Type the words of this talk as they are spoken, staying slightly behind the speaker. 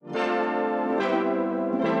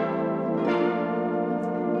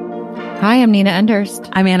Hi, I'm Nina Endurst.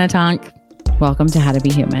 I'm Anna Tonk. Welcome to How to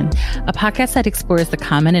Be Human, a podcast that explores the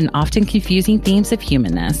common and often confusing themes of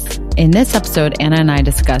humanness. In this episode, Anna and I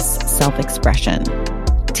discuss self-expression.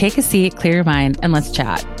 Take a seat, clear your mind, and let's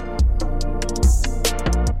chat.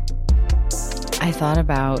 I thought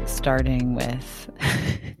about starting with,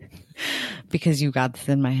 because you got this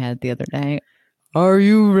in my head the other day. Are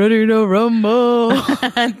you ready to rumble?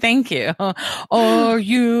 Thank you. Are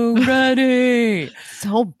you ready?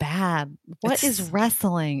 So bad. What is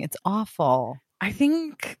wrestling? It's awful. I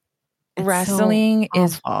think It's wrestling so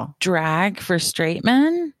is awful. drag for straight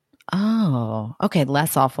men. Oh, okay.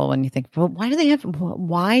 Less awful when you think, well,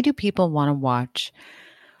 why do people want to watch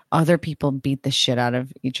other people beat the shit out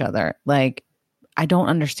of each other? Like, I don't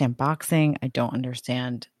understand boxing. I don't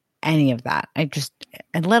understand any of that.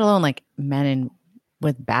 And let alone like men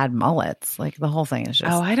with bad mullets. Like the whole thing is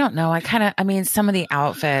just. Oh, I don't know. Some of the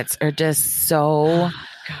outfits are just so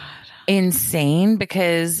insane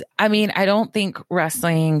because, I don't think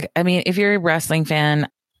wrestling, if you're a wrestling fan,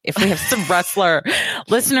 if we have some wrestler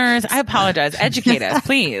listeners, I apologize. Educate us,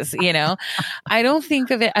 please. I don't think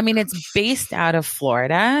of it. It's based out of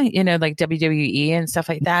Florida, like WWE and stuff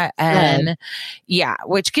like that. And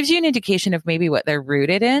which gives you an indication of maybe what they're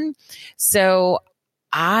rooted in. So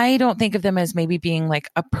I don't think of them as maybe being like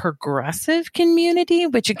a progressive community,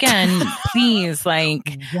 which again, please, let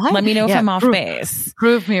me know if I'm off base.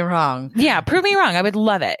 Prove me wrong. Yeah, prove me wrong. I would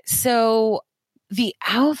love it. So the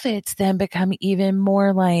outfits then become even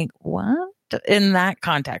more like, what? In that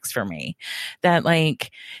context for me, that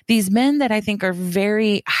like these men that I think are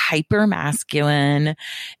very hyper masculine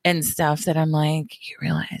and stuff that I'm like, you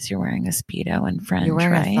realize you're wearing a Speedo and French, You're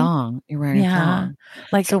wearing right? a thong. You're wearing a thong.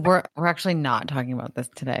 Like, so we're actually not talking about this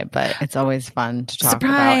today, but it's always fun to talk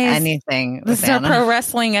surprise. about anything. This is our pro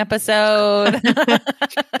wrestling episode.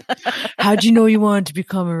 How'd you know you wanted to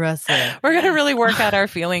become a wrestler? We're going to really work out our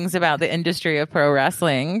feelings about the industry of pro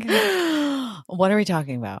wrestling. What are we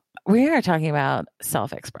talking about? We are talking about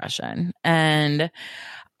self-expression. And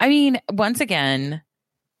once again,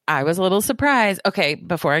 I was a little surprised. Okay,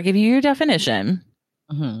 before I give you your definition,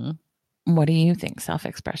 what do you think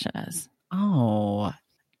self-expression is? Oh,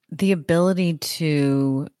 the ability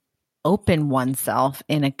to open oneself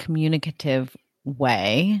in a communicative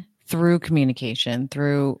way through communication,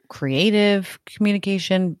 through creative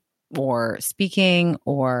communication or speaking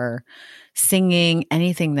or singing,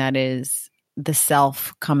 anything that is the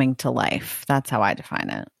self coming to life. That's how I define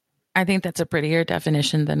it. I think that's a prettier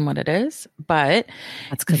definition than what it is, but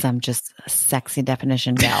that's because I'm just a sexy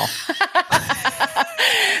definition gal.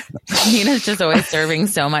 Nina's just always serving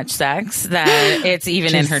so much sex that it's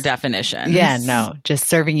even in her definition. Yeah, no, just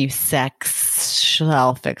serving you sex,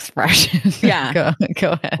 self-expression. Yeah.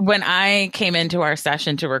 Go ahead. When I came into our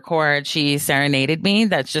session to record, she serenaded me.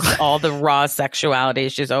 That's just all the raw sexuality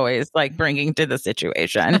she's always like bringing to the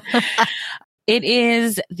situation. It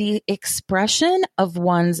is the expression of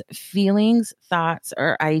one's feelings, thoughts,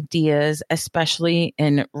 or ideas, especially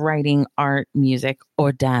in writing, art, music,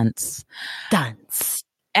 or dance. Dance.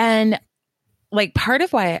 And like part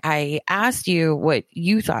of why I asked you what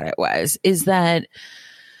you thought it was is that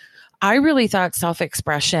I really thought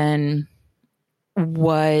self-expression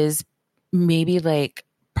was maybe like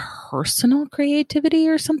personal creativity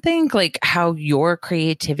or something, like how your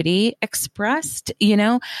creativity expressed,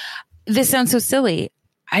 This sounds so silly.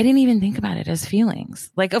 I didn't even think about it as feelings.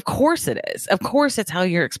 Like, of course it is. Of course it's how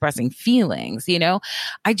you're expressing feelings,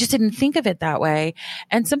 I just didn't think of it that way.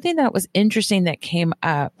 And something that was interesting that came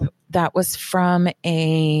up that was from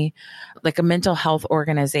a mental health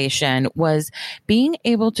organization was being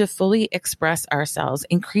able to fully express ourselves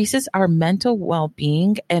increases our mental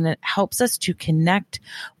well-being, and it helps us to connect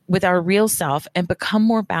with our real self and become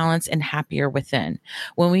more balanced and happier within.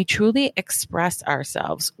 When we truly express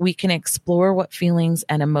ourselves, we can explore what feelings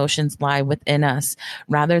and emotions lie within us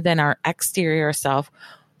rather than our exterior self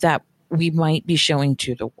that we might be showing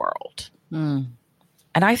to the world. And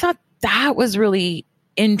I thought that was really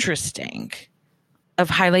interesting of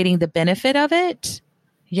highlighting the benefit of it.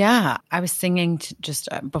 Yeah. I was singing just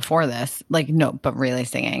before this, but really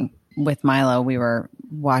singing with Milo. We were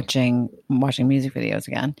watching music videos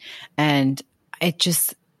again. And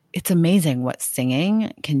it's amazing what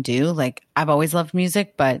singing can do. Like, I've always loved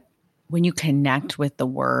music, but when you connect with the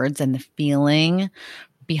words and the feeling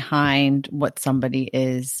behind what somebody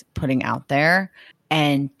is putting out there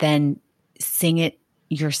and then sing it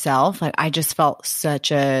yourself, like I just felt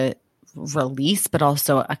such a release, but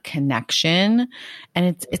also a connection.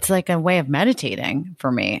 And it's like a way of meditating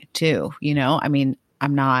for me too.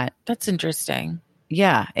 I'm not. That's interesting.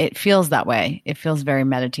 Yeah, it feels that way. It feels very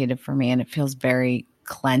meditative for me, and it feels very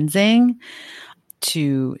cleansing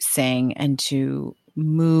to sing and to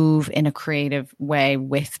move in a creative way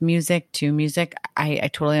with music to music. I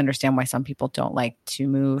totally understand why some people don't like to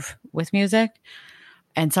move with music.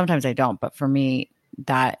 And sometimes I don't, but for me,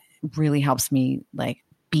 that really helps me like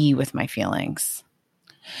be with my feelings.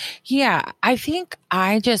 Yeah, I think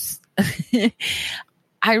I just,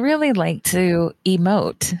 I really like to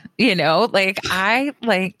emote, like I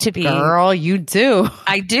like to be. Girl, you do.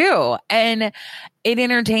 I do. And it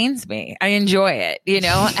entertains me. I enjoy it,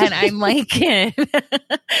 and I like it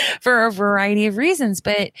for a variety of reasons.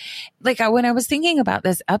 But like when I was thinking about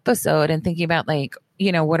this episode and thinking about like,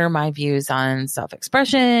 what are my views on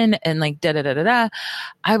self-expression and like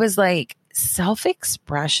I was like,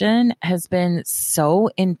 self-expression has been so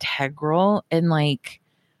integral in like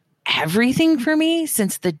everything for me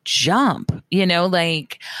since the jump,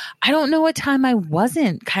 like I don't know a time I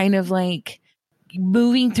wasn't kind of like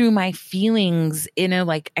moving through my feelings in a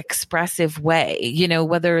like expressive way,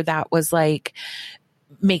 whether that was like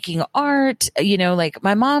making art, like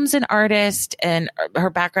my mom's an artist and her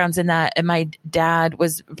background's in that. And my dad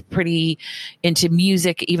was pretty into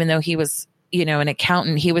music, even though he was, an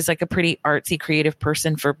accountant. He was like a pretty artsy, creative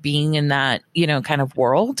person for being in that, kind of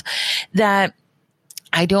world that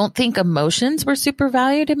I don't think emotions were super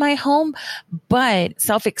valued in my home, but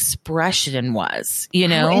self-expression was,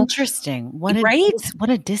 How interesting. Right? What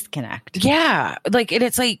a disconnect. Yeah. Like, and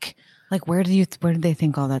it's like where did they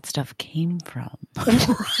think all that stuff came from?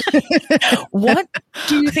 What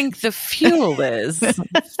do you think the fuel is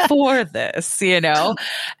for this, And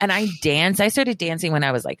I dance. I started dancing when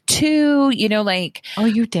I was like 2, like. Oh,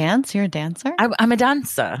 you dance? You're a dancer? I'm a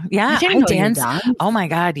dancer. Yeah. I dance. Oh my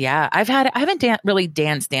God. Yeah. I haven't really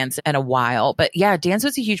danced in a while, but yeah, dance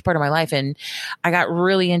was a huge part of my life. And I got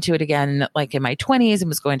really into it again, like in my 20s and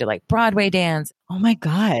was going to like Broadway dance. Oh my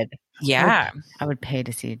God. Yeah. I would pay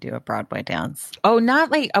to see you do a Broadway dance. Oh, not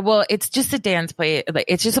like, well, it's just a dance play. Like,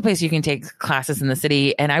 it's just a place you can take classes in the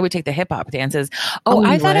city. And I would take the hip hop dances. Oh,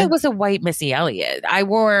 I thought I was a white Missy Elliott. I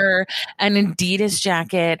wore an Adidas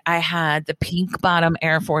jacket. I had the pink bottom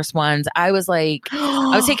Air Force Ones. I was like,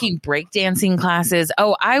 I was taking breakdancing classes.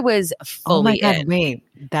 Oh, I was fully Oh my God, in. wait,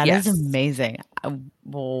 that is amazing.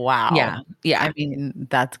 Wow. Yeah. Yeah. I mean,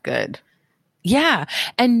 that's good. Yeah.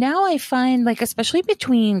 And now I find like, especially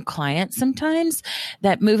between clients sometimes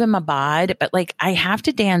that move in my bod, but like I have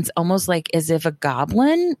to dance almost like as if a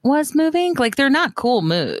goblin was moving. Like they're not cool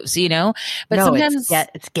moves, But no, sometimes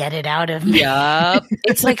it's get it out of me. Yup.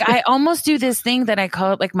 It's like I almost do this thing that I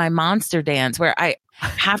call it like my monster dance where I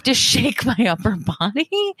have to shake my upper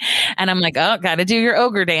body and I'm like, oh, got to do your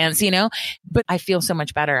ogre dance, but I feel so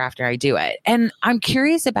much better after I do it. And I'm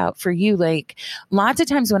curious about for you, like lots of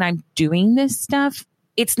times when I'm doing this stuff,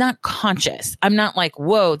 it's not conscious. I'm not like,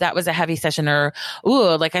 whoa, that was a heavy session or,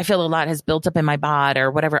 ooh, like I feel a lot has built up in my bod or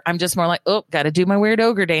whatever. I'm just more like, oh, got to do my weird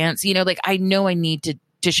ogre dance. Like I know I need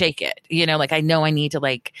to shake it, like I know I need to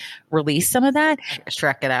like release some of that.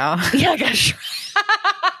 Shrek it out. Yeah, I got to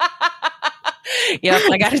Yep,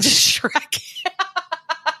 I got to just Shrek it.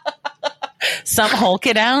 Some Hulk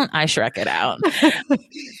it out, I Shrek it out.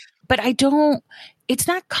 But it's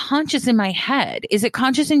not conscious in my head. Is it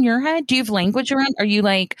conscious in your head? Do you have language around? Are you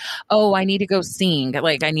like, oh, I need to go sing?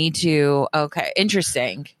 Like I need to, okay,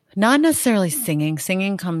 interesting. Not necessarily singing.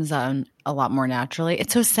 Singing comes on a lot more naturally.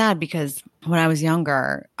 It's so sad because when I was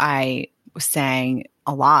younger, I sang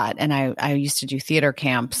a lot and I used to do theater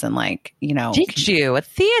camps and like, Did you? A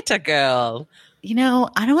theater girl.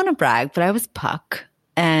 I don't want to brag, but I was Puck.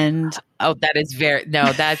 And that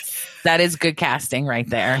is good casting right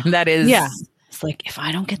there. That is. Yeah. It's like, if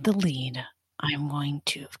I don't get the lead, I'm going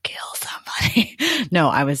to kill somebody. No,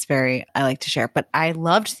 I like to share, but I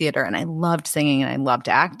loved theater and I loved singing and I loved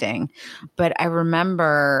acting. But I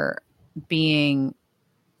remember being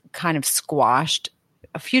kind of squashed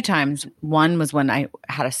a few times. One was when I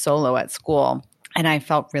had a solo at school and I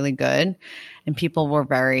felt really good and people were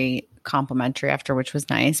very complimentary after, which was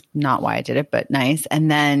nice. Not why I did it, but nice. And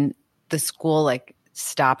then the school like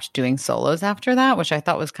stopped doing solos after that, which I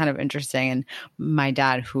thought was kind of interesting. And my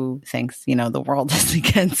dad, who thinks, the world is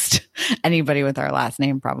against anybody with our last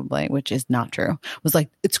name probably, which is not true, was like,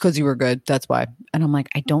 it's because you were good. That's why. And I'm like,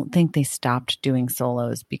 I don't think they stopped doing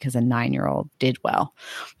solos because a 9-year-old did well.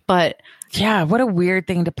 But yeah, what a weird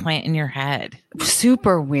thing to plant in your head.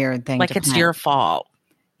 Super weird thing. Like it's your fault.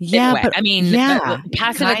 Yeah. But I mean,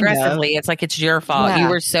 passive aggressively, it's like it's your fault. Yeah. You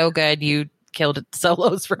were so good. You killed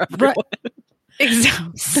solos for everyone. Right.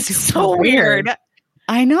 Exactly. So weird.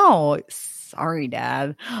 I know. Sorry,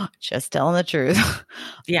 Dad. Just telling the truth.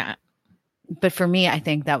 Yeah. But for me, I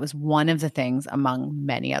think that was one of the things among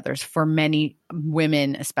many others for many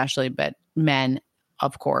women, especially, but men,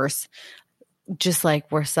 of course, just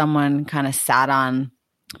like where someone kind of sat on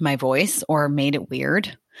my voice or made it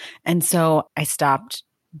weird. And so I stopped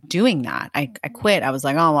doing that. I quit. I was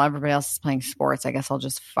like, oh, well, everybody else is playing sports. I guess I'll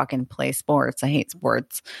just fucking play sports. I hate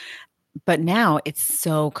sports. But now it's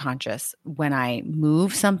so conscious when I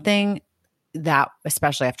move something that,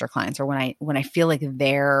 especially after clients, or when I feel like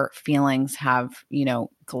their feelings have,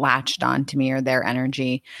 latched onto me or their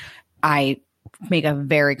energy, I make a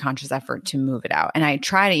very conscious effort to move it out. And I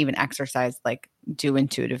try to even exercise, like do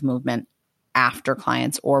intuitive movement after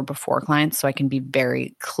clients or before clients, so I can be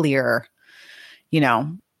very clear,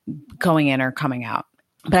 going in or coming out.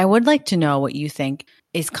 But I would like to know what you think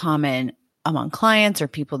is common among clients or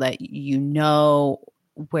people that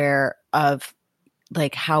where of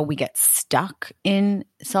like how we get stuck in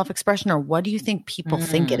self-expression, or what do you think people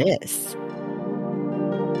think it is?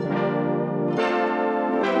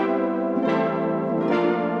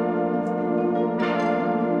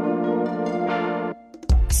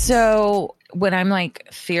 So when I'm like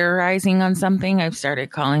theorizing on something, I've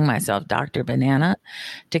started calling myself Dr. Banana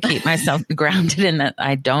to keep myself grounded in that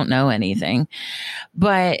I don't know anything.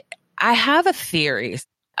 But I have a theory.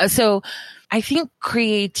 So I think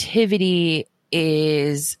creativity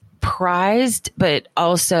is prized, but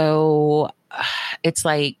also it's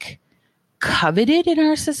like coveted in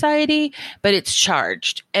our society, but it's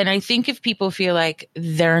charged. And I think if people feel like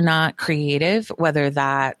they're not creative, whether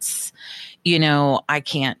that's, I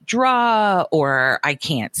can't draw or I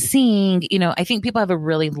can't sing, I think people have a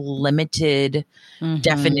really limited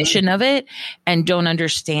definition of it and don't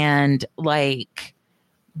understand, like,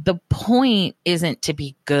 the point isn't to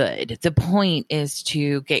be good. The point is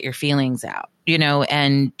to get your feelings out,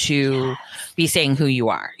 and to be saying who you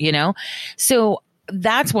are, So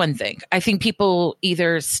that's one thing. I think people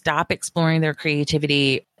either stop exploring their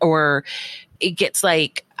creativity, or it gets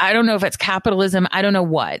like, I don't know if it's capitalism. I don't know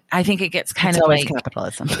what. I think it gets kind of like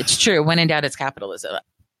capitalism. It's true. When in doubt, it's capitalism.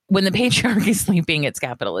 When the patriarchy is sleeping, it's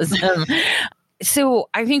capitalism. So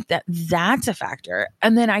I think that that's a factor.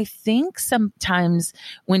 And then I think sometimes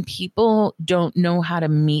when people don't know how to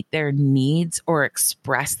meet their needs or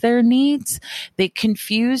express their needs, they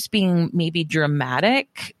confuse being maybe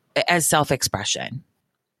dramatic as self-expression.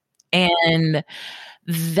 And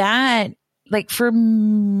that, like, for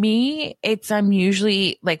me, I'm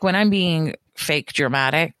usually like, when I'm being fake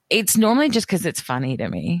dramatic, it's normally just because it's funny to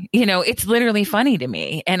me. It's literally funny to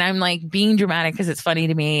me. And I'm like being dramatic because it's funny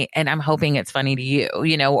to me. And I'm hoping it's funny to you,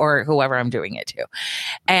 or whoever I'm doing it to.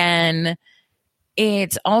 And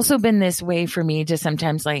it's also been this way for me to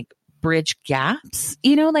sometimes like bridge gaps,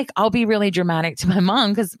 like I'll be really dramatic to my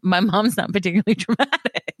mom because my mom's not particularly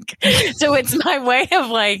dramatic. So it's my way of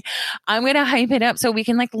like, I'm going to hype it up so we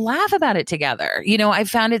can like laugh about it together. I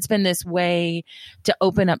found it's been this way to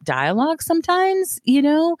open up dialogue sometimes,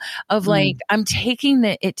 of like, I'm taking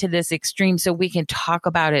it to this extreme so we can talk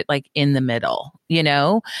about it like in the middle,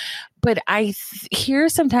 But I hear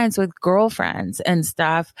sometimes with girlfriends and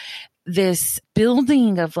stuff, this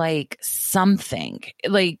building of like something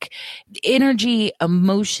like energy,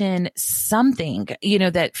 emotion, something,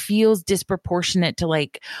 that feels disproportionate to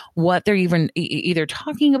like what they're even either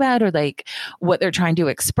talking about or like what they're trying to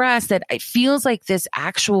express, that it feels like this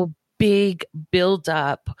actual big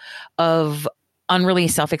buildup of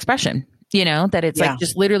unreleased self-expression. That it's like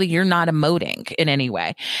just literally you're not emoting in any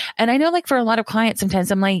way. And I know like for a lot of clients, sometimes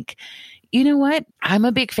I'm like, you know what? I'm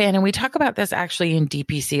a big fan. And we talk about this actually in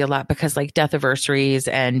DPC a lot because like death anniversaries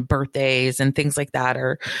and birthdays and things like that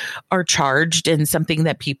are charged and something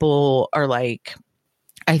that people are like,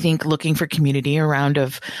 I think looking for community around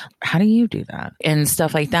of how do you do that and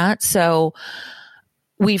stuff like that. So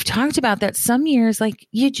we've talked about that some years, like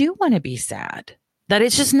you do want to be sad. That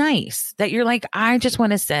it's just nice that you're like, I just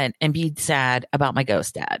want to sit and be sad about my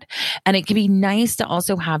ghost dad. And it can be nice to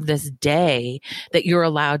also have this day that you're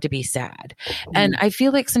allowed to be sad. And I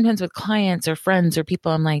feel like sometimes with clients or friends or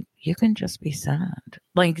people, I'm like, you can just be sad.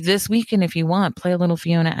 Like this weekend, if you want, play a little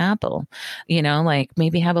Fiona Apple, like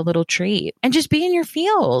maybe have a little treat and just be in your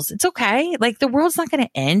feels. It's okay. Like the world's not going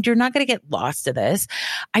to end. You're not going to get lost to this.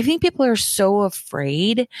 I think people are so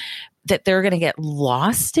afraid that they're going to get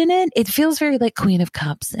lost in it. It feels very like Queen of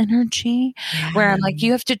Cups energy, where I'm like,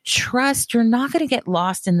 you have to trust you're not going to get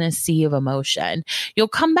lost in this sea of emotion. You'll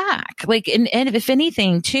come back. Like, and if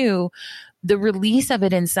anything too, the release of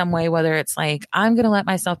it in some way, whether it's like, I'm going to let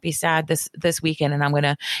myself be sad this weekend, and I'm going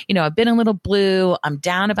to, I've been a little blue. I'm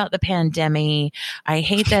down about the pandemic. I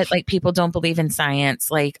hate that like people don't believe in science.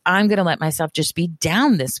 Like, I'm going to let myself just be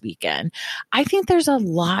down this weekend. I think there's a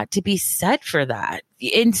lot to be said for that.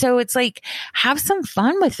 And so it's like, have some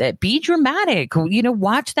fun with it. Be dramatic.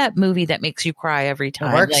 Watch that movie that makes you cry every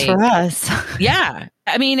time. It works for us. Yeah.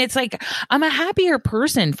 I mean, it's like, I'm a happier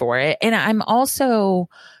person for it. And I'm also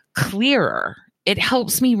clearer. It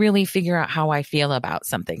helps me really figure out how I feel about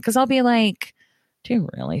something. Cause I'll be like, do you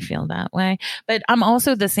really feel that way? But I'm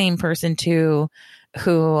also the same person too,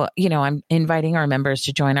 who, I'm inviting our members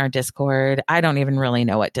to join our Discord. I don't even really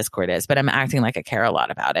know what Discord is, but I'm acting like I care a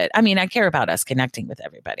lot about it. I mean, I care about us connecting with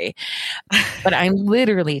everybody, but I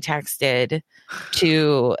literally texted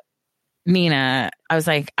to Nina. I was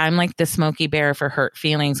like, I'm like the Smokey Bear for hurt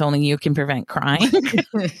feelings. Only you can prevent crying.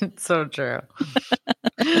 It's so true.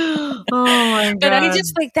 Oh my God. But I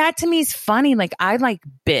just like that to me is funny. Like I like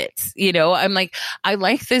bits, I'm like, I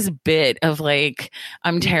like this bit of like,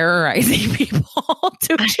 I'm terrorizing people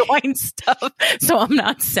to join stuff. So I'm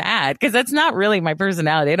not sad because that's not really my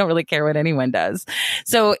personality. I don't really care what anyone does.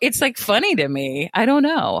 So it's like funny to me. I don't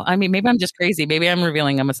know. I mean, maybe I'm just crazy. Maybe I'm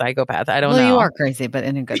revealing I'm a psychopath. I don't know. You are crazy, but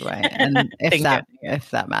in a good way. And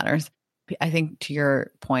if that matters. I think to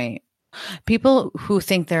your point, people who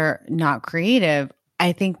think they're not creative,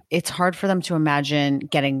 I think it's hard for them to imagine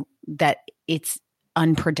getting that it's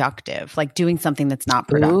unproductive, like doing something that's not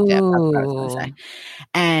productive. That's what I was going to say.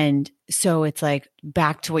 And so it's like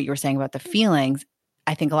back to what you were saying about the feelings.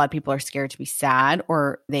 I think a lot of people are scared to be sad,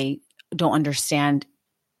 or they don't understand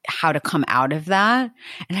how to come out of that.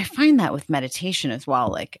 And I find that with meditation as well,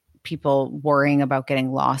 like people worrying about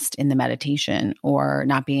getting lost in the meditation or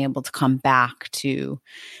not being able to come back to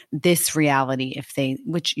this reality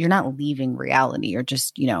which you're not leaving reality. You're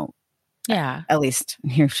just, yeah, at least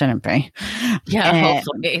you shouldn't be. Yeah.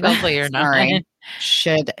 Hopefully you're not. Sorry.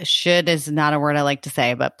 Should is not a word I like to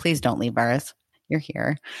say, but please don't leave ours. You're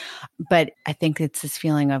here. But I think it's this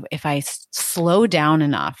feeling of if I slow down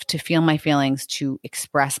enough to feel my feelings, to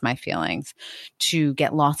express my feelings, to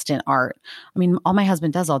get lost in art. I mean, all my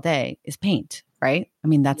husband does all day is paint, right? I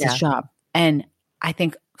mean, that's his job. And I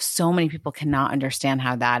think so many people cannot understand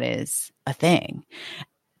how that is a thing.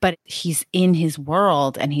 But he's in his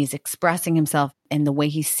world and he's expressing himself in the way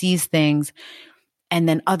he sees things. And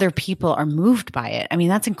then other people are moved by it. I mean,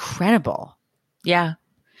 that's incredible. Yeah,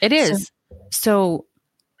 it is. So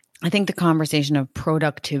I think the conversation of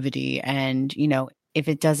productivity and, if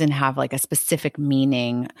it doesn't have like a specific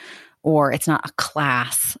meaning or it's not a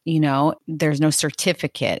class, there's no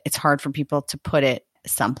certificate, it's hard for people to put it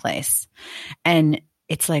someplace. And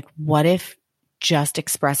it's like, what if just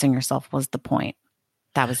expressing yourself was the point?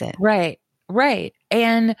 That was it. Right.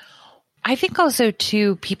 And I think also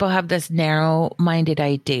too, people have this narrow-minded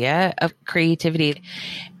idea of creativity,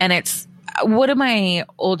 and it's, one of my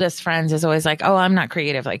oldest friends is always like, oh, I'm not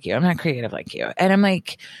creative like you. I'm not creative like you. And I'm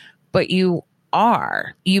like, but you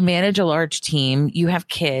are. You manage a large team. You have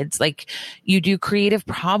kids. Like, you do creative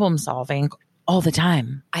problem solving all the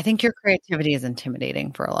time. I think your creativity is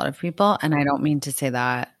intimidating for a lot of people. And I don't mean to say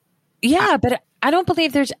that. Yeah, but I don't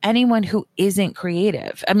believe there's anyone who isn't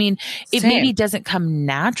creative. I mean, it maybe doesn't come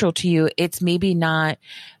natural to you. It's maybe not,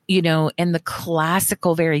 in the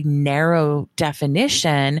classical, very narrow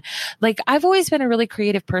definition. Like, I've always been a really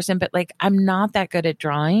creative person, but like, I'm not that good at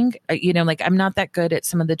drawing, like I'm not that good at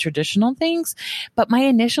some of the traditional things, but my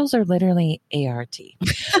initials are literally ART.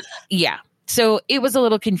 Yeah. So it was a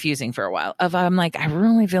little confusing for a while I'm like, I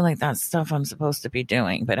really feel like that's stuff I'm supposed to be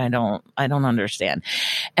doing, but I don't understand.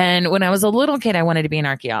 And when I was a little kid, I wanted to be an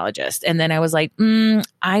archaeologist. And then I was like,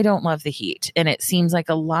 I don't love the heat. And it seems like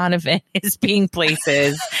a lot of it is being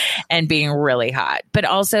places and being really hot. But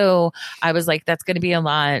also I was like, that's going to be a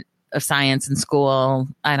lot of science in school.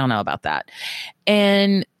 I don't know about that.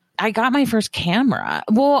 And I got my first camera.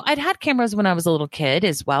 Well, I'd had cameras when I was a little kid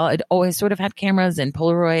as well. I'd always sort of had cameras and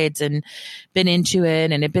Polaroids and been into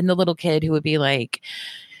it, and had been the little kid who would be like,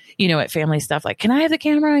 at family stuff, like, can I have the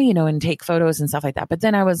camera, and take photos and stuff like that. But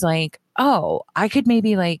then I was like, oh, I could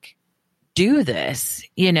maybe like do this,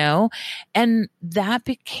 and that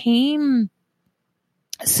became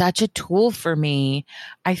such a tool for me,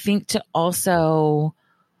 I think, to also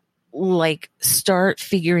like start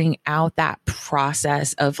figuring out that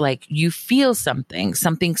process of like, you feel something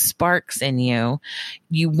sparks in you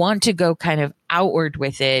want to go kind of outward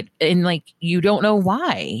with it, and like, you don't know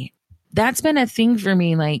why. That's been a thing for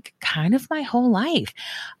me, like kind of my whole life.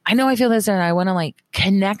 I know I feel this, and I want to like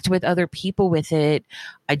connect with other people with it.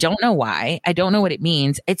 I don't know why. I don't know what it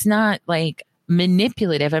means. It's not like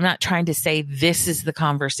manipulative. I'm not trying to say this is the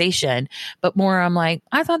conversation, but more I'm like,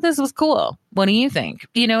 I thought this was cool. What do you think?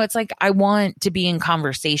 It's like I want to be in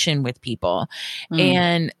conversation with people.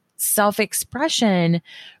 And self-expression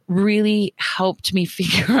really helped me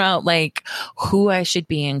figure out like who I should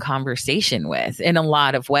be in conversation with in a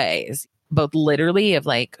lot of ways, both literally of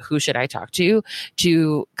like, who should I talk to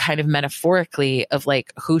kind of metaphorically of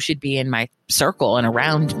like, who should be in my circle and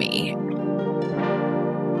around me.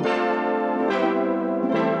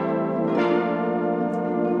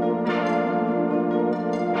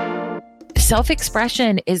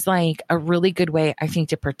 Self-expression is like a really good way, I think,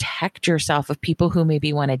 to protect yourself of people who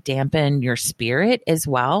maybe want to dampen your spirit as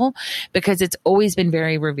well, because it's always been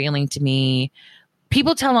very revealing to me.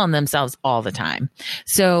 People tell on themselves all the time.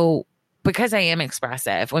 So because I am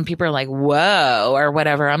expressive, when people are like, whoa, or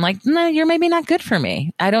whatever, I'm like, no, you're maybe not good for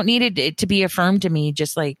me. I don't need it to be affirmed to me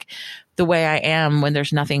just like the way I am when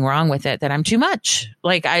there's nothing wrong with it, that I'm too much.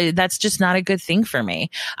 Like that's just not a good thing for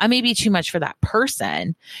me. I may be too much for that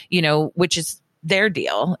person, which is their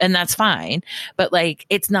deal, and that's fine. But like,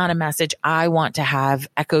 it's not a message I want to have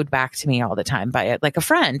echoed back to me all the time by like a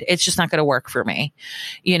friend. It's just not going to work for me,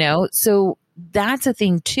 So that's a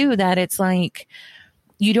thing too, that it's like,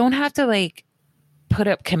 you don't have to like put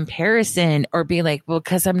up comparison or be like, well,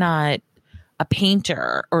 because I'm not a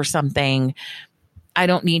painter or something, I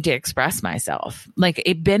don't need to express myself. Like,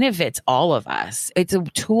 it benefits all of us. It's a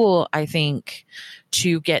tool, I think,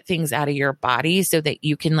 to get things out of your body so that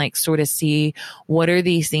you can like sort of see, what are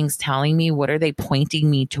these things telling me? What are they pointing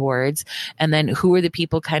me towards? And then who are the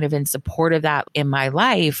people kind of in support of that in my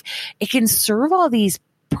life? It can serve all these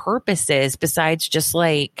purposes besides just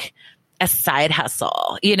like a side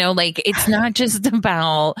hustle, like it's not just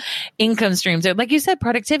about income streams or, like you said,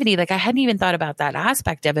 productivity. Like I hadn't even thought about that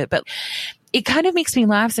aspect of it, but it kind of makes me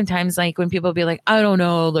laugh sometimes. Like when people be like, I don't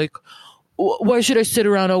know, like, why should I sit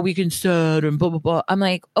around all week instead? And blah, blah, blah. I'm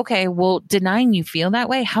like, okay, well, denying you feel that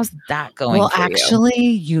way, how's that going? Well, actually,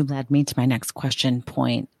 you led me to my next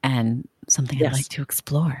point and something I'd like to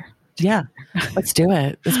explore. Yeah, let's do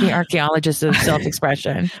it. Let's be archaeologists of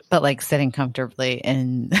self-expression. But like sitting comfortably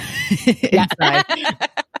inside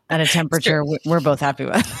at a temperature we're both happy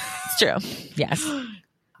with. It's true. Yes.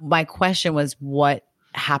 My question was, what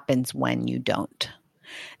happens when you don't?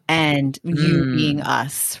 And you being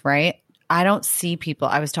us, right? I don't see people.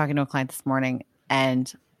 I was talking to a client this morning,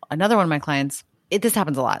 and another one of my clients, this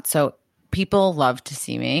happens a lot. So people love to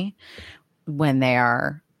see me when they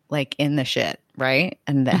are like in the shit, right?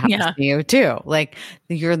 And that happens to you too. Like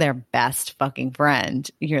you're their best fucking friend.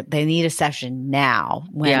 They need a session now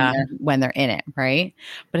when they're in it, right?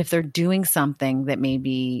 But if they're doing something that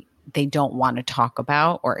maybe they don't want to talk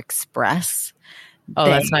about or express,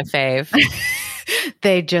 that's my fave.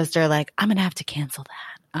 They just are like, I'm gonna have to cancel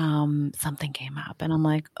that. Something came up, and I'm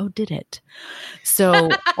like, oh, did it? So.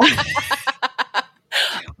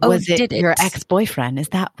 Was it your ex-boyfriend? Is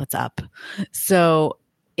that what's up? So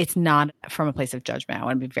it's not from a place of judgment. I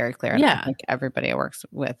want to be very clear. Yeah. I think everybody I work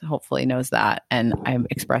with hopefully knows that. And I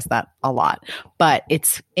express that a lot. But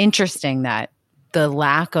it's interesting that the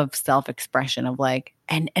lack of self-expression of like,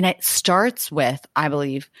 and it starts with, I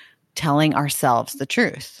believe, telling ourselves the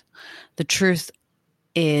truth. The truth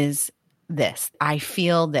is this. I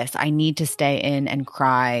feel this. I need to stay in and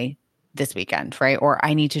cry this weekend, right? Or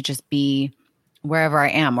I need to just be wherever I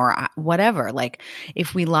am or whatever. Like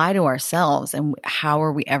if we lie to ourselves, and how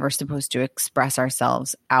are we ever supposed to express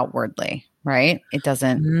ourselves outwardly, right? It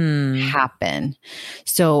doesn't happen.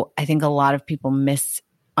 So I think a lot of people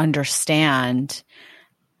misunderstand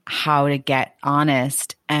how to get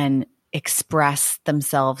honest and express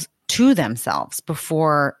themselves to themselves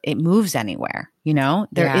before it moves anywhere.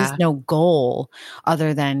 There is no goal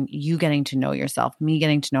other than you getting to know yourself, me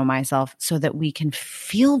getting to know myself, so that we can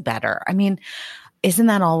feel better. I mean, isn't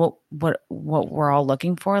that all what we're all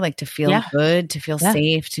looking for? Like to feel good, to feel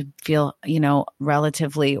safe, to feel,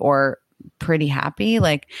 relatively or pretty happy.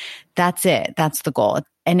 Like that's it. That's the goal.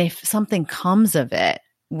 And if something comes of it,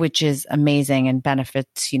 which is amazing and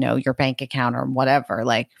benefits, your bank account or whatever,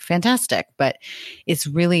 like fantastic. But it's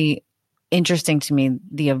really interesting to me,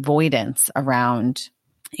 the avoidance around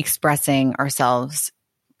expressing ourselves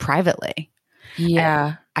privately. Yeah.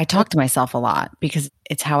 And I talk to myself a lot because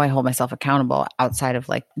it's how I hold myself accountable outside of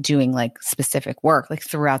like doing like specific work, like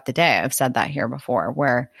throughout the day. I've said that here before,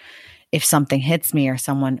 where if something hits me or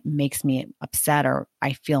someone makes me upset or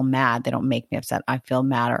I feel mad, they don't make me upset. I feel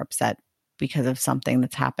mad or upset because of something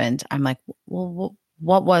that's happened. I'm like, well,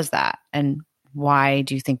 what was that? And why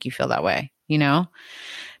do you think you feel that way?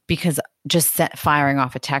 Because just firing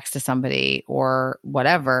off a text to somebody or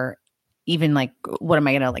whatever, even like, what am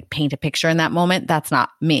I going to like paint a picture in that moment? That's not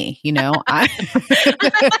me, you know?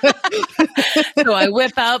 So I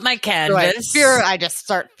whip out my canvas. I just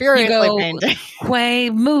start furiously painting. Quay,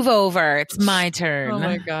 move over. It's my turn. Oh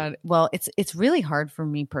my God. Well, it's really hard for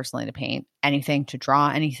me personally to paint anything, to draw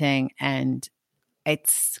anything. And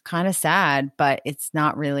it's kind of sad, but it's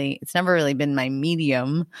never really been my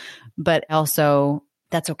medium, but also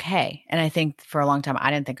that's okay. And I think for a long time,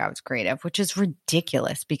 I didn't think I was creative, which is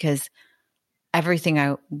ridiculous because everything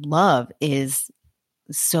I love is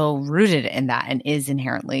so rooted in that and is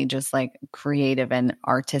inherently just like creative and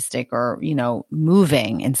artistic or, you know,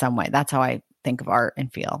 moving in some way. That's how I think of art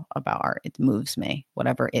and feel about art. It moves me,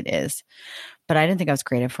 whatever it is. But I didn't think I was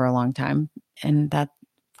creative for a long time, and that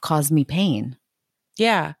caused me pain.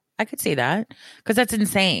 Yeah, I could see that, because that's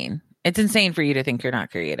insane. It's insane for you to think you're not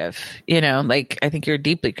creative. You know, like I think you're a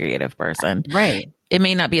deeply creative person. Right. It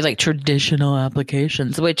may not be like traditional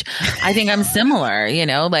applications, which I think I'm similar, you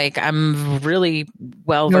know, like I'm really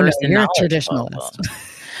well versed in you're a traditionalist.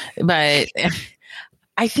 But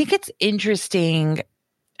I think it's interesting.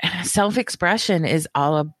 Self-expression is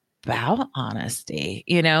all about honesty,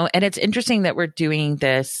 you know, and it's interesting that we're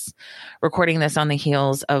recording this on the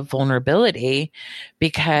heels of vulnerability,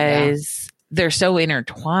 because they're so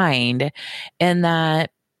intertwined, and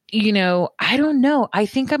that, you know, I don't know. I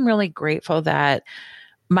think I'm really grateful that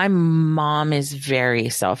my mom is very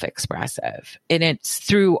self-expressive, and it's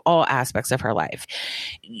through all aspects of her life.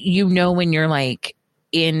 You know, when you're like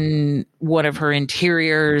in one of her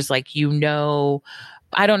interiors, like, you know,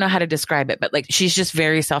 I don't know how to describe it, but like she's just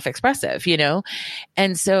very self-expressive, you know?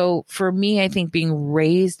 And so for me, I think being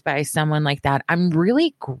raised by someone like that, I'm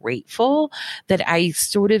really grateful that I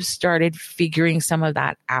sort of started figuring some of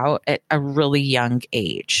that out at a really young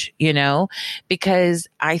age, you know? Because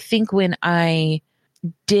I think when I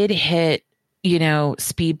did hit, you know,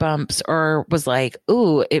 speed bumps, or was like,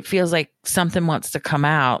 ooh, it feels like something wants to come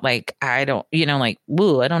out. Like, I don't, you know, like,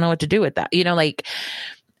 ooh, I don't know what to do with that. You know, like,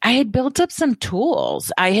 I had built up some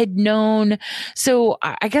tools. I had known. So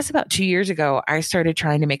I guess about 2 years ago, I started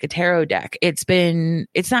trying to make a tarot deck. It's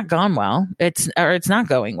not gone well. It's not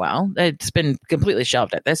going well. It's been completely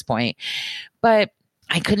shelved at this point, but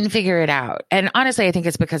I couldn't figure it out. And honestly, I think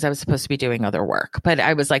it's because I was supposed to be doing other work, but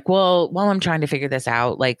I was like, well, while I'm trying to figure this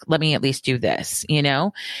out, like, let me at least do this, you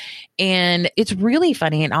know? And it's really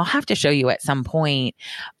funny. And I'll have to show you at some point.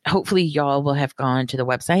 Hopefully y'all will have gone to the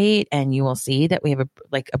website and you will see that we have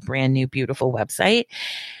a brand new, beautiful website.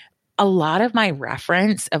 A lot of my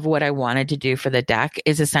reference of what I wanted to do for the deck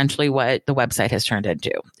is essentially what the website has turned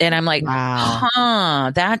into. And I'm like,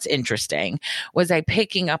 wow, that's interesting. Was I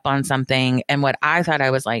picking up on something? And what I thought I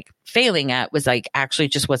was like failing at was like, actually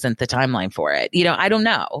just wasn't the timeline for it. You know, I don't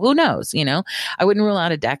know. Who knows? You know, I wouldn't rule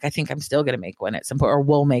out a deck. I think I'm still going to make one at some point, or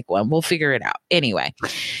we'll make one. We'll figure it out. Anyway.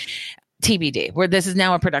 TBD, where this is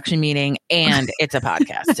now a production meeting and it's a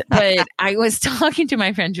podcast. But I was talking to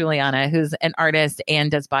my friend Juliana, who's an artist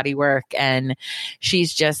and does body work. And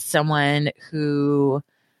she's just someone who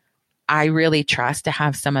I really trust to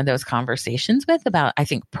have some of those conversations with about, I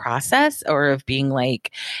think, process, or of being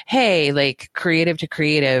like, hey, like creative to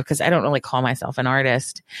creative, because I don't really call myself an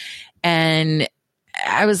artist. And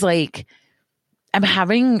I was like,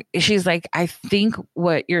 she's like, I think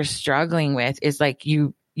what you're struggling with is like,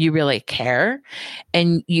 you really care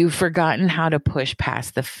and you've forgotten how to push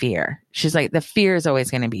past the fear. She's like, the fear is always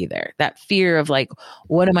going to be there. That fear of like,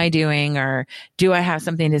 what am I doing? Or do I have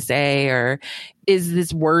something to say? Or is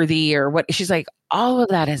this worthy? Or what? She's like, all of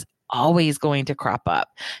that is always going to crop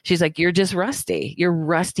up. She's like, you're just rusty. You're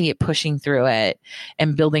rusty at pushing through it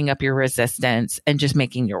and building up your resistance and just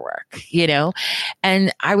making your work, you know?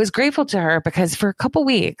 And I was grateful to her because for a couple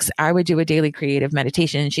weeks, I would do a daily creative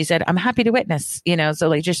meditation. And she said, I'm happy to witness, you know? So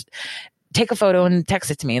like, just take a photo and text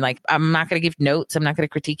it to me. Like, I'm not going to give notes. I'm not going to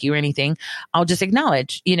critique you or anything. I'll just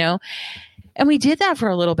acknowledge, you know? And we did that for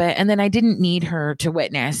a little bit. And then I didn't need her to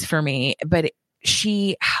witness for me, but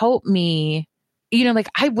she helped me. You know, like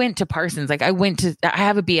I went to Parsons, like I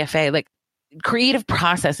have a BFA, like creative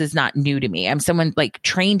process is not new to me. I'm someone like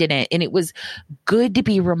trained in it, and it was good to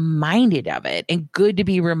be reminded of it, and good to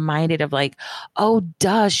be reminded of like, oh,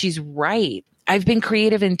 duh, she's right. I've been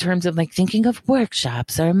creative in terms of like thinking of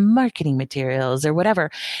workshops or marketing materials or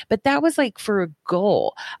whatever, but that was like for a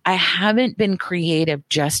goal. I haven't been creative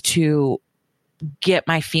just to get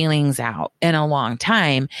my feelings out in a long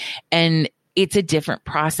time. And it's a different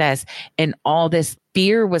process, and all this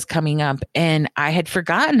fear was coming up, and I had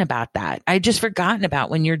forgotten about that. I just forgotten about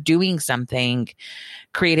when you're doing something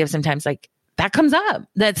creative, sometimes like that comes up.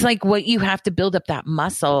 That's like what you have to build up that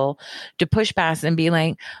muscle to push past and be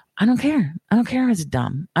like, I don't care. I don't care if it's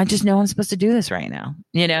dumb. I just know I'm supposed to do this right now,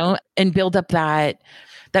 and build up that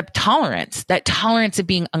tolerance of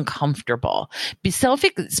being uncomfortable.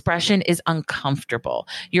 Self-expression is uncomfortable.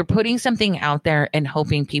 You're putting something out there and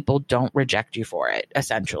hoping people don't reject you for it,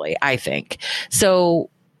 essentially, I think.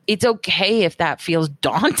 So it's okay if that feels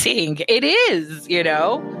daunting. It is,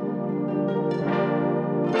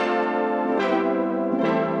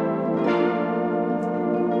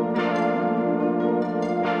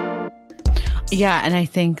 Yeah. And I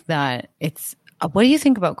think that what do you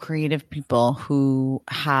think about creative people who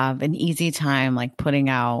have an easy time like putting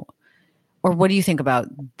out, or what do you think about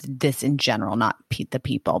this in general, not the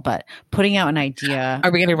people, but putting out an idea?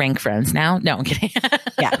 Are we going to rank friends now? No, I'm kidding.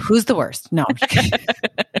 Yeah. Who's the worst? No, I'm just kidding.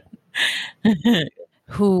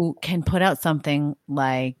 Who can put out something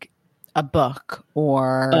like a book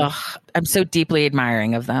or I'm so deeply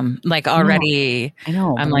admiring of them. Like already, I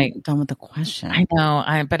know. I'm like done with the question. I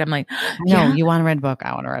know. But I'm like, no, you want to write a book.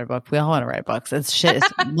 I want to write a book. We all want to write books. It's shit.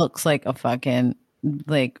 It looks like a fucking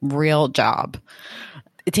like real job.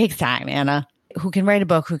 It takes time, Anna. Who can write a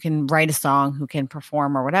book, who can write a song, who can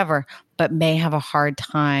perform or whatever, but may have a hard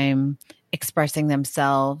time expressing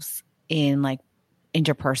themselves in like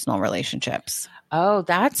interpersonal relationships. Oh,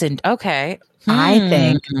 that's okay.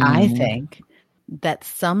 I think that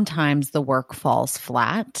sometimes the work falls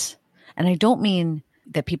flat. And I don't mean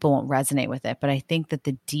that people won't resonate with it, but I think that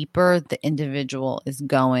the deeper the individual is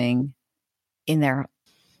going in their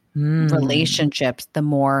relationships, the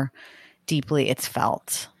more deeply it's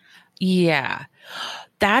felt. Yeah.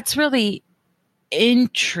 That's really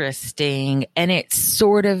interesting. And it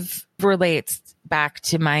sort of relates back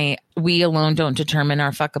to my we alone don't determine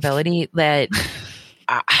our fuckability, that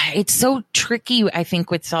it's so tricky, I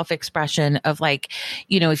think, with self-expression of like,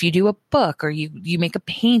 if you do a book or you make a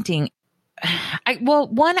painting. I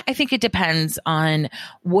think it depends on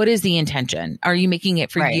what is the intention. Are you making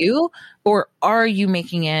it for you, or are you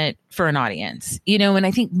making it for an audience? And I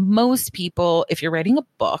think most people, if you're writing a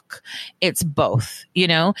book, it's both.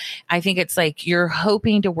 I think it's like you're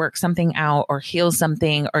hoping to work something out or heal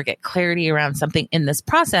something or get clarity around something in this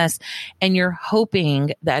process, and you're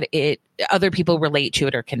hoping that other people relate to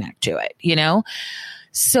it or connect to it.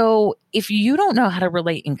 So if you don't know how to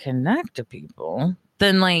relate and connect to people,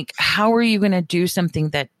 then like, how are you going to do something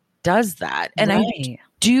that does that? And I think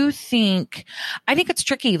it's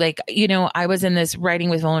tricky. Like, I was in this writing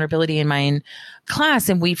with vulnerability in my class,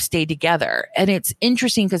 and we've stayed together. And it's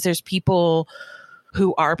interesting because there's people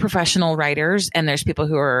who are professional writers, and there's people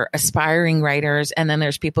who are aspiring writers. And then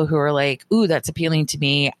there's people who are like, ooh, that's appealing to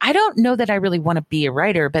me. I don't know that I really want to be a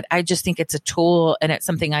writer, but I just think it's a tool and it's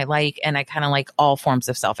something I like. And I kind of like all forms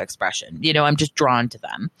of self-expression. I'm just drawn to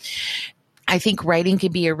them. I think writing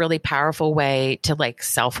can be a really powerful way to like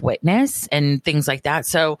self-witness and things like that.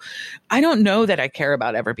 So I don't know that I care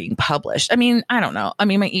about ever being published. I mean, I don't know. I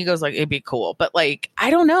mean, my ego's like, it'd be cool, but like, I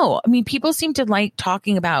don't know. I mean, people seem to like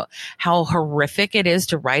talking about how horrific it is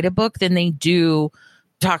to write a book than they do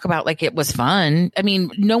talk about like it was fun. I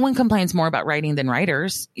mean, no one complains more about writing than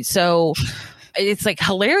writers. So it's like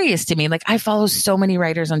hilarious to me. Like I follow so many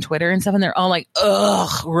writers on Twitter and stuff, and they're all like,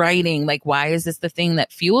 ugh, writing. Like, why is this the thing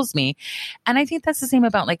that fuels me? And I think that's the same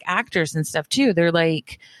about like actors and stuff too. They're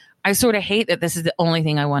like, I sort of hate that this is the only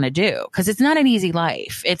thing I want to do, because it's not an easy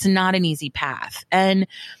life. It's not an easy path. And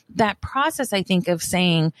that process, I think, of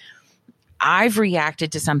saying, I've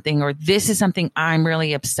reacted to something, or this is something I'm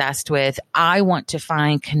really obsessed with. I want to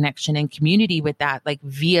find connection and community with that, like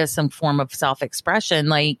via some form of self-expression,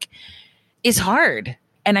 like, is hard.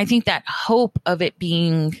 And I think that hope of it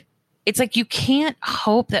being, it's like, you can't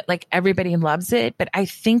hope that like everybody loves it, but I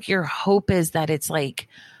think your hope is that it's like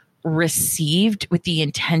received with the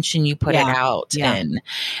intention you put it out in.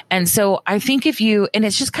 And so I think and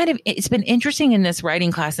it's just kind of, it's been interesting in this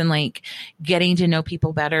writing class and like getting to know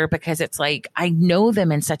people better, because it's like, I know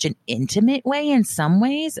them in such an intimate way in some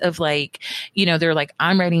ways of like, they're like,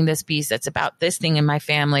 I'm writing this piece that's about this thing in my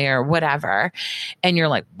family or whatever. And you're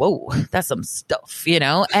like, whoa, that's some stuff,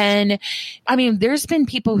 And I mean, there's been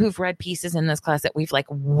people who've read pieces in this class that we've like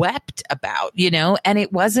wept about, and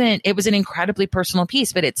it was an incredibly personal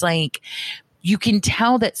piece, but it's like, you can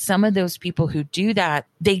tell that some of those people who do that,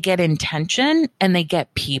 they get intention and they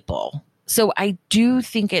get people. So I do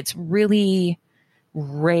think it's really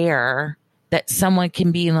rare that someone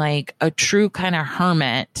can be like a true kind of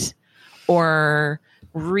hermit or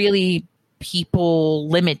really people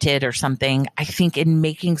limited or something. I think in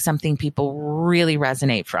making something people really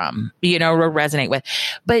resonate from, or resonate with.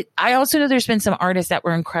 But I also know there's been some artists that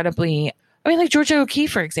were incredibly I mean, like Georgia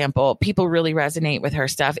O'Keeffe, for example, people really resonate with her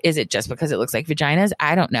stuff. Is it just because it looks like vaginas?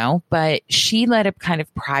 I don't know. But she led a kind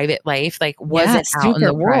of private life, like wasn't out in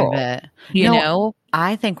the world. Private. You know?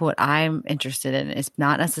 I think what I'm interested in is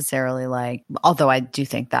not necessarily like, although I do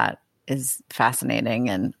think that is fascinating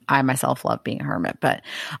and I myself love being a hermit, but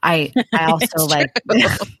I also like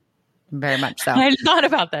very much so. I thought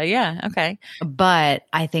about that. Yeah. Okay. But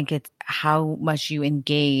I think it's how much you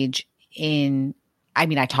engage in, I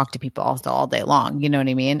mean, I talk to people also all day long, you know what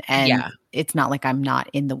I mean? And it's not like I'm not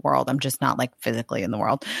in the world. I'm just not like physically in the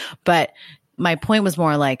world. But my point was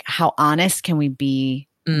more like, how honest can we be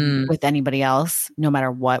with anybody else, no matter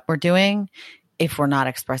what we're doing, if we're not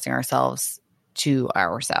expressing ourselves to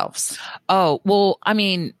ourselves? Oh, well, I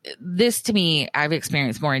mean, this to me, I've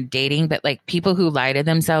experienced more in dating, but like people who lie to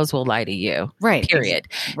themselves will lie to you. Right. Period.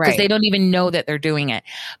 Because they don't even know that they're doing it.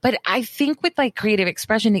 But I think with like creative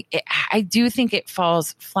expression, I do think it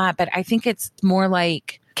falls flat, but I think it's more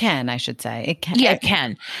like, I should say. It can. Yeah, it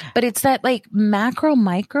can. But it's that like macro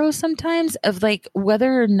micro sometimes of like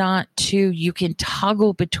whether or not you can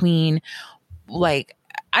toggle between like,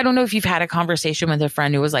 I don't know if you've had a conversation with a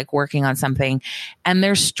friend who was like working on something and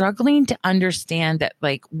they're struggling to understand that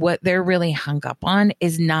like what they're really hung up on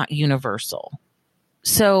is not universal.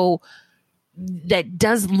 So that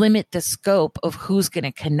does limit the scope of who's going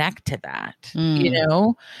to connect to that, you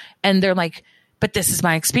know? And they're like, but this is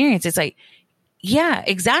my experience. It's like, yeah,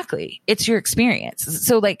 exactly. It's your experience.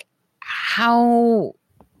 So like how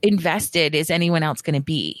invested is anyone else going to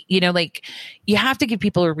be? You know, like you have to give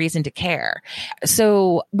people a reason to care.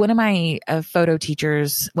 So one of my photo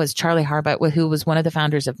teachers was Charlie Harbut, who was one of the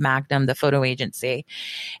founders of Magnum, the photo agency.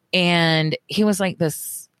 And he was like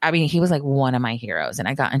this, I mean, he was like one of my heroes. And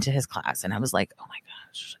I got into his class and I was like, oh my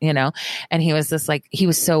gosh, you know, and he was this like, he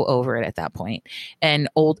was so over it at that point and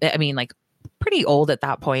old. I mean, like pretty old at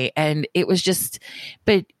that point. And it was just,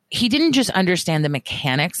 but he didn't just understand the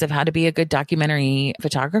mechanics of how to be a good documentary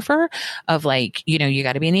photographer of like, you know, you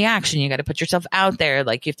got to be in the action. You got to put yourself out there.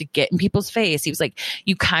 Like you have to get in people's face. He was like,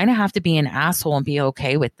 you kind of have to be an asshole and be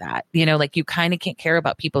okay with that. You know, like you kind of can't care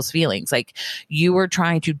about people's feelings. Like you were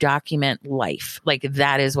trying to document life. Like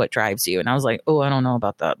that is what drives you. And I was like, oh, I don't know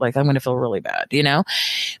about that. Like I'm going to feel really bad, you know?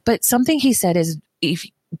 But something he said is if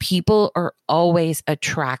people are always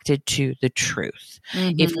attracted to the truth.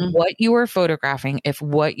 If what you are photographing, if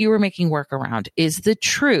what you are making work around is the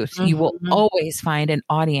truth, you will always find an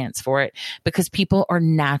audience for it because people are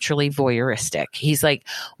naturally voyeuristic. He's like,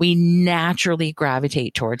 we naturally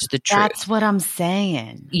gravitate towards the truth. That's what I'm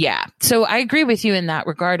saying. Yeah. So I agree with you in that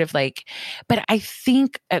regard of like, but I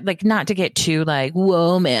think like not to get too like,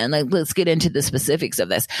 whoa, man, like let's get into the specifics of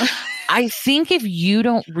this. I think if you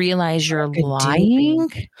don't realize you're lying,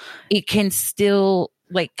 it can still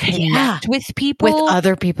like connect with people, with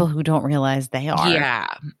other people who don't realize they are. Yeah.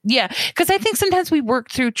 Yeah. Cause I think sometimes we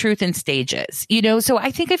work through truth in stages, you know? So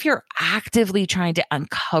I think if you're actively trying to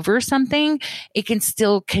uncover something, it can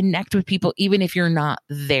still connect with people, even if you're not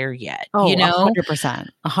there yet, you know?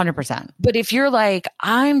 100%. But if you're like,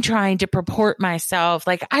 I'm trying to purport myself,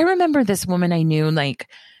 like I remember this woman I knew, like,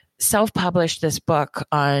 self-published this book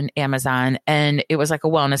on Amazon and it was like a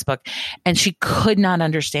wellness book and she could not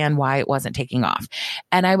understand why it wasn't taking off.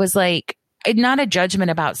 And I was like, not a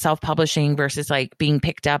judgment about self-publishing versus like being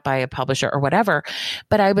picked up by a publisher or whatever.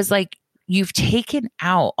 But I was like, you've taken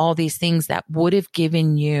out all these things that would have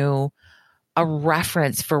given you a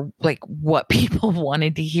reference for like what people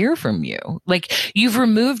wanted to hear from you. Like you've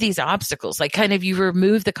removed these obstacles, like kind of you've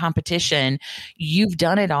removed the competition, you've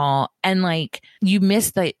done it all. And like you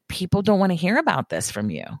miss that people don't want to hear about this from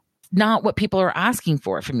you. Not what people are asking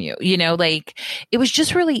for from you. You know, like it was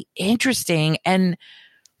just really interesting. And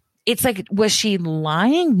it's like, was she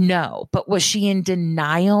lying? No. But was she in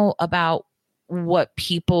denial about what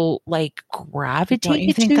people like gravitate to? Don't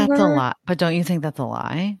you think that's a lie? But don't you think that's a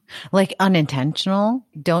lie? Like unintentional?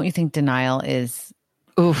 Don't you think denial is?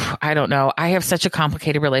 Oof, I don't know. I have such a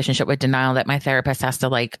complicated relationship with denial that my therapist has to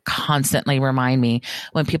like constantly remind me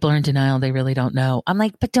when people are in denial, they really don't know. I'm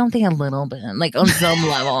like, but don't they a little bit, like on some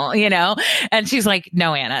level, you know? And she's like,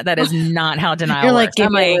 no, Anna, that is not how denial You're works.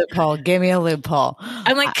 Like, give me a loophole.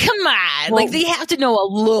 I'm like, come on. Well, like they have to know a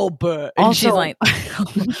little bit. And also, she's like,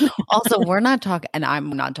 also, we're not talking, and I'm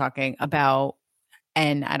not talking about,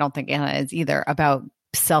 and I don't think Anna is either, about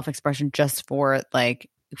self-expression just for like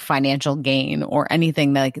financial gain or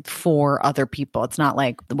anything that, like for other people. It's not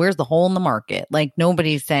like where's the hole in the market. Like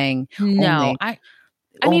nobody's saying no.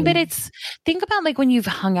 I mean, but think about like when you've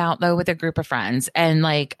hung out though with a group of friends and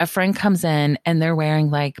like a friend comes in and they're wearing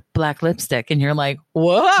like black lipstick and you're like,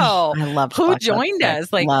 whoa, I loved who black joined lipstick.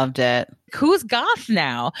 us? Like, loved it. who's goth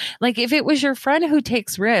now? Like if it was your friend who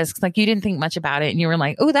takes risks, like you didn't think much about it and you were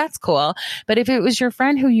like, oh, that's cool. But if it was your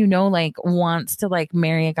friend who, you know, like wants to like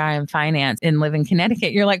marry a guy in finance and live in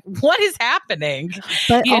Connecticut, you're like, what is happening?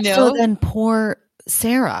 But you also know? then poor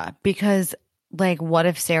Sarah, because like, what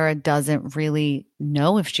if Sarah doesn't really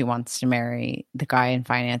know if she wants to marry the guy in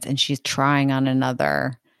finance and she's trying on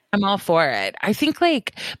another? I'm all for it. I think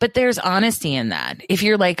like, but there's honesty in that. If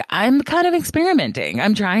you're like, I'm kind of experimenting,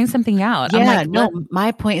 I'm trying something out. Yeah, I'm like, no,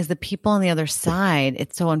 my point is the people on the other side,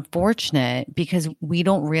 it's so unfortunate because we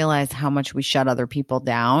don't realize how much we shut other people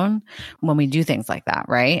down when we do things like that,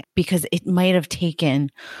 right? Because it might have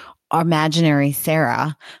taken our imaginary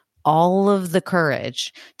Sarah all of the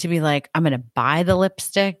courage to be like, I'm going to buy the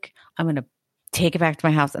lipstick. I'm going to take it back to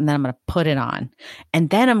my house and then I'm going to put it on.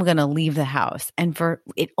 And then I'm going to leave the house. And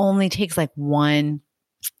it only takes like one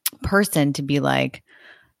person to be like,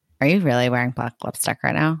 are you really wearing black lipstick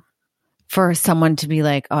right now? For someone to be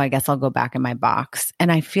like, oh, I guess I'll go back in my box.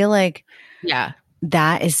 And I feel like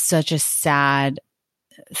that is such a sad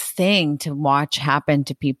thing to watch happen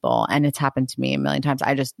to people. And it's happened to me a million times.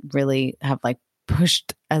 I just really have like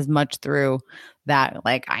pushed as much through that,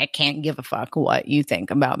 like, I can't give a fuck what you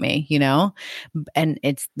think about me, you know? And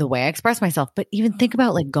it's the way I express myself. But even think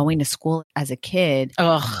about like going to school as a kid.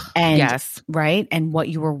 Right? And what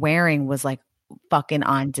you were wearing was like fucking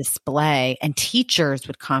on display and teachers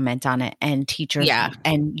would comment on it and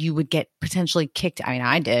and you would get potentially kicked. I mean,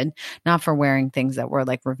 I did, not for wearing things that were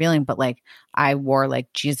like revealing, but like I wore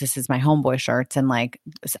like Jesus is my homeboy shirts. And like,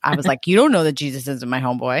 I was like, you don't know that Jesus isn't my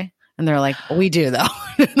homeboy. And they're like, we do though.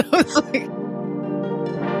 And I was like,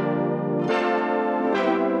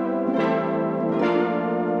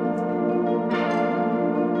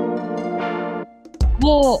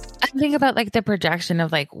 well, I think about like the projection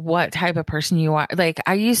of like what type of person you are. Like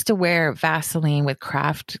I used to wear Vaseline with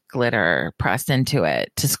craft glitter pressed into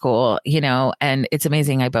it to school, you know, and it's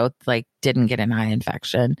amazing. I both like didn't get an eye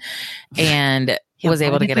infection and was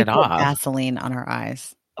able to get it off. Vaseline on our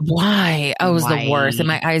eyes. Why? I was the worst. And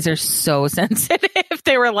my eyes are so sensitive.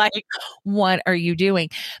 They were like, what are you doing?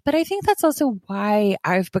 But I think that's also why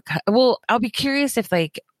I've become, well, I'll be curious if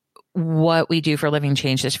like what we do for a living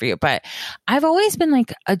changes for you. But I've always been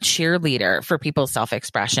like a cheerleader for people's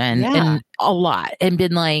self-expression and a lot and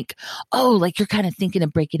been like, oh, like you're kind of thinking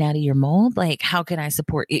of breaking out of your mold. Like, how can I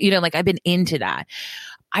support you? You know, like I've been into that.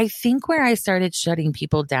 I think where I started shutting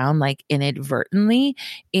people down, like inadvertently,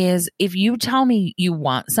 is if you tell me you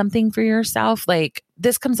want something for yourself, like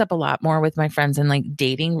this comes up a lot more with my friends and like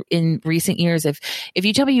dating in recent years. If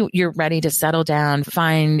you tell me you're ready to settle down,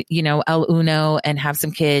 find, you know, el uno and have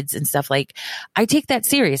some kids and stuff, like I take that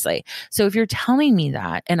seriously. So if you're telling me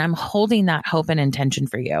that and I'm holding that hope and intention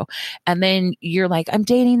for you, and then you're like, I'm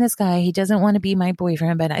dating this guy, he doesn't want to be my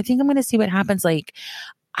boyfriend, but I think I'm going to see what happens. Like,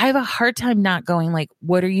 I have a hard time not going like,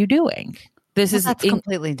 what are you doing? That's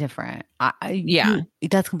completely different. That's completely,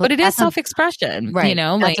 but it is self-expression, right? You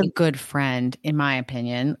know, that's like a good friend, in my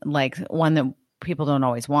opinion, like one that people don't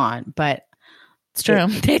always want, but it's true.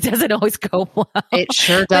 It doesn't always go well. It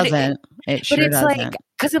sure doesn't. It sure doesn't. Like,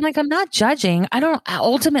 cause I'm like, I'm not judging. I don't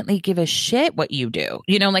ultimately give a shit what you do.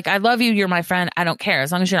 You know, like I love you. You're my friend. I don't care.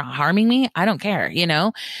 As long as you're not harming me, I don't care, you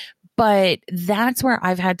know, but that's where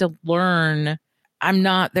I've had to learn I'm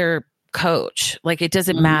not their coach. Like it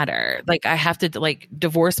doesn't matter. Like I have to like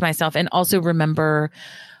divorce myself and also remember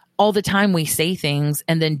all the time we say things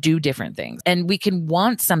and then do different things. And we can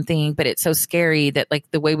want something, but it's so scary that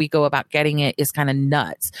like the way we go about getting it is kind of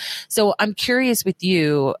nuts. So I'm curious with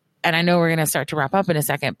you, and I know we're going to start to wrap up in a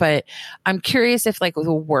second, but I'm curious if like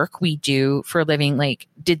the work we do for a living, like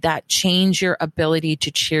did that change your ability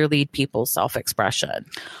to cheerlead people's self-expression?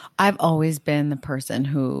 I've always been the person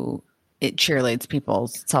who it cheerleads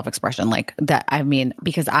people's self-expression like that. I mean,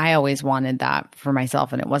 because I always wanted that for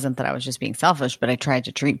myself, and it wasn't that I was just being selfish, but I tried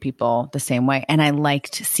to treat people the same way. And I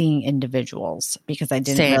liked seeing individuals because I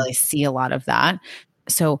didn't really see a lot of that.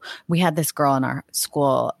 So we had this girl in our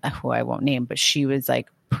school who I won't name, but she was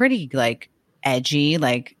like pretty like edgy.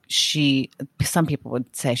 Like some people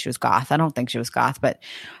would say she was goth. I don't think she was goth, but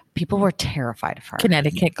people were terrified of her.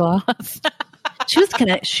 Connecticut goth.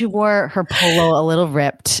 She wore her polo a little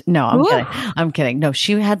ripped. No, I'm kidding. No,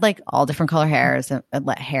 she had like all different color hairs and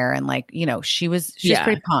hair, and like, you know, she was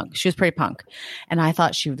pretty punk. She was pretty punk. And I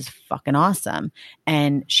thought she was fucking awesome.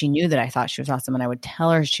 And she knew that I thought she was awesome. And I would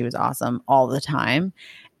tell her she was awesome all the time.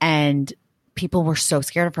 And people were so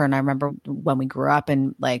scared of her. And I remember when we grew up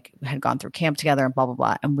and like had gone through camp together and blah, blah,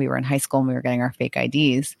 blah. And we were in high school and we were getting our fake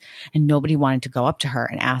IDs and nobody wanted to go up to her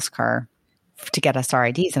and ask her to get us our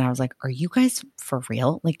IDs. And I was like, are you guys for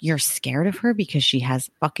real? Like you're scared of her because she has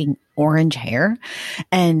fucking orange hair.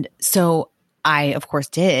 And so I, of course,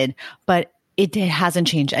 did, but it hasn't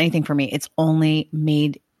changed anything for me. It's only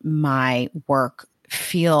made my work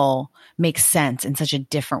make sense in such a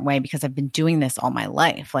different way because I've been doing this all my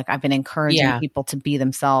life. Like I've been encouraging people to be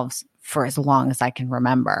themselves for as long as I can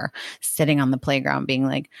remember, sitting on the playground being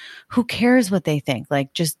like, who cares what they think?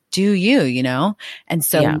 Like just do you, you know? And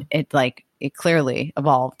so it clearly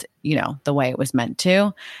evolved, you know, the way it was meant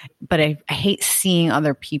to, but I hate seeing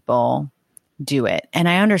other people do it. And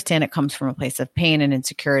I understand it comes from a place of pain and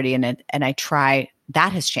insecurity and I try,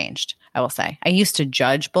 that has changed. I will say I used to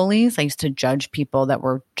judge bullies. I used to judge people that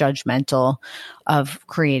were judgmental of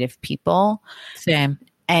creative people. Same.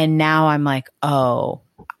 And now I'm like, oh,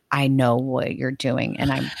 I know what you're doing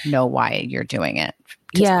and I know why you're doing it.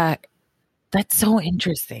 Yeah. That's so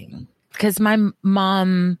interesting. Because my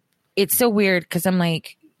mom, it's so weird because I'm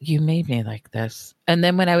like, you made me like this. And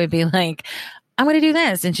then when I would be like, I'm going to do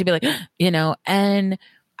this. And she'd be like, you know, and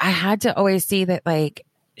I had to always see that like,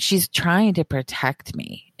 she's trying to protect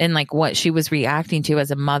me. And like what she was reacting to as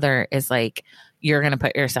a mother is like, you're going to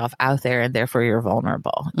put yourself out there and therefore you're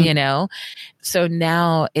vulnerable, you know? So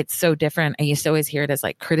now it's so different. I used to always hear it as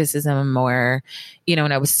like criticism or, you know,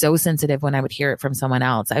 and I was so sensitive when I would hear it from someone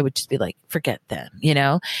else. I would just be like, forget them, you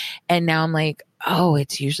know? And now I'm like, oh,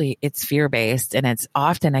 it's fear-based. And it's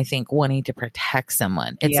often, I think, wanting to protect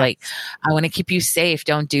someone. It's like, I want to keep you safe.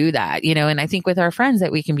 Don't do that, you know? And I think with our friends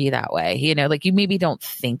that we can be that way, you know, like you maybe don't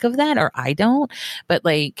think of that or I don't, but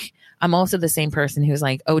like, I'm also the same person who's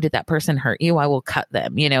like, oh, did that person hurt you? I will cut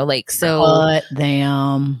them, you know, like, so. Cut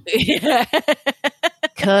them.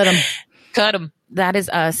 Cut them. Cut them. That is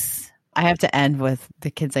us. I have to end with the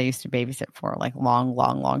kids I used to babysit for like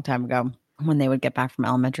long time ago. When they would get back from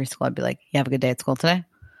elementary school, I'd be like, you have a good day at school today?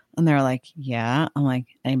 And they're like, yeah. I'm like,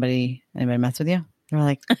 anybody mess with you? They're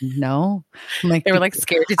like, no. I'm like, they were like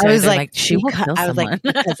scared to tell I was like, she will kill someone. I was like,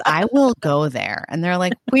 because I will go there. And they're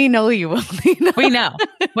like, we know you will. We know.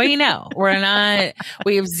 We know.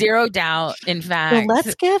 We have zero doubt. In fact,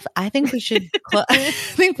 so I think we should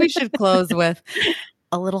close with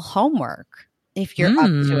a little homework. If you're up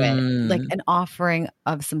to it, like an offering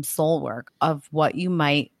of some soul work of what you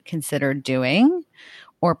might consider doing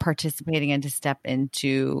or participating in to step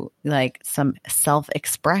into like some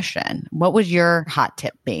self-expression. What would your hot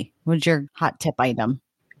tip be? What would your hot tip item?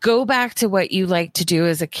 Go back to what you liked to do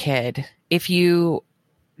as a kid. If you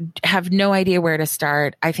have no idea where to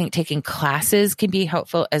start, I think taking classes can be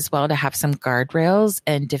helpful as well to have some guardrails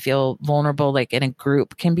and to feel vulnerable, like in a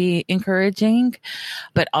group can be encouraging,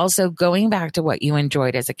 but also going back to what you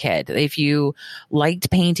enjoyed as a kid. If you liked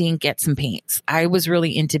painting, get some paints. I was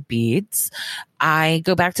really into beads. I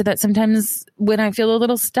go back to that sometimes when I feel a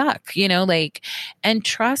little stuck, you know, like, and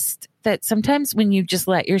trust that sometimes when you just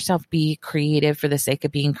let yourself be creative for the sake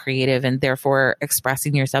of being creative and therefore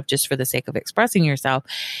expressing yourself just for the sake of expressing yourself,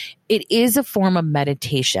 it is a form of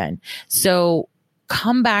meditation. So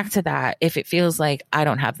come back to that if it feels like I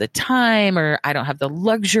don't have the time or I don't have the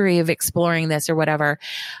luxury of exploring this or whatever.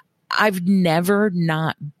 I've never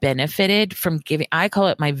not benefited from giving, I call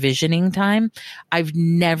it my visioning time. I've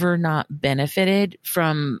never not benefited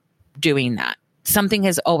from doing that. Something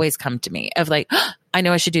has always come to me of like, oh, I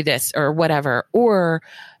know I should do this or whatever, or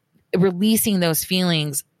releasing those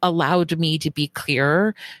feelings allowed me to be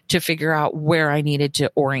clearer to figure out where I needed to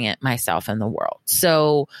orient myself in the world.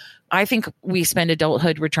 So I think we spend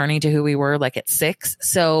adulthood returning to who we were like at 6.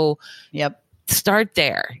 So start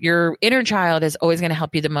there. Your inner child is always going to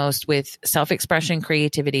help you the most with self-expression,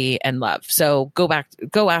 creativity, and love. So go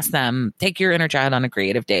ask them, take your inner child on a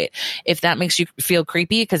creative date. If that makes you feel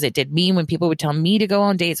creepy, because it did me when people would tell me to go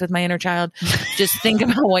on dates with my inner child, just think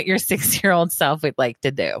about what your 6-year-old self would like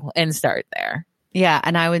to do and start there. Yeah.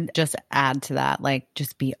 And I would just add to that, like,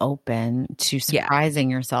 just be open to surprising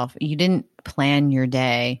yourself. You didn't plan your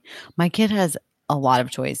day. My kid has a lot of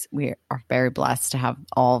toys. We are very blessed to have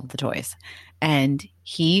all of the toys. And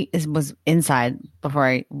he was inside before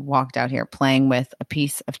I walked out here playing with a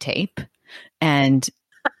piece of tape and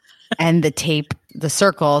the tape, the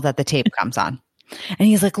circle that the tape comes on. And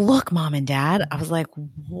he's like, look, Mom and Dad. I was like,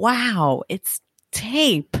 wow, it's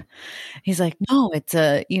tape. He's like, no, it's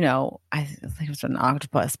I think it was an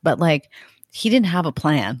octopus, but like he didn't have a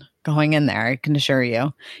plan going in there. I can assure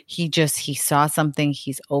you. He saw something,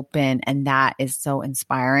 he's open, and that is so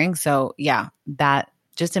inspiring. So yeah, that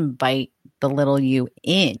just invite the little you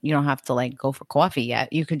in. You don't have to like go for coffee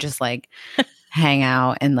yet. You could just like hang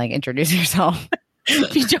out and like introduce yourself.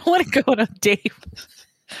 You don't want to go on a date.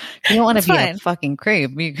 You don't want to be a fucking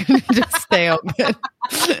creep. You can just stay open.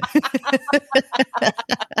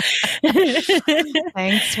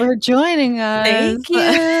 Thanks for joining us. Thank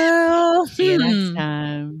you. See you next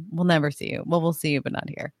time. We'll never see you. Well, we'll see you, but not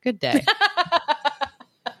here. Good day.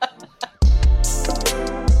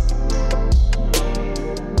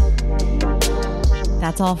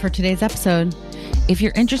 That's all for today's episode. If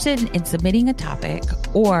you're interested in submitting a topic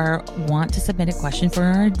or want to submit a question for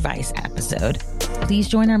our advice episode, please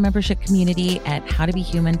join our membership community at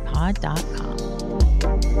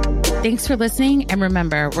howtobehumanpod.com. Thanks for listening. And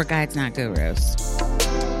remember, we're guides, not gurus.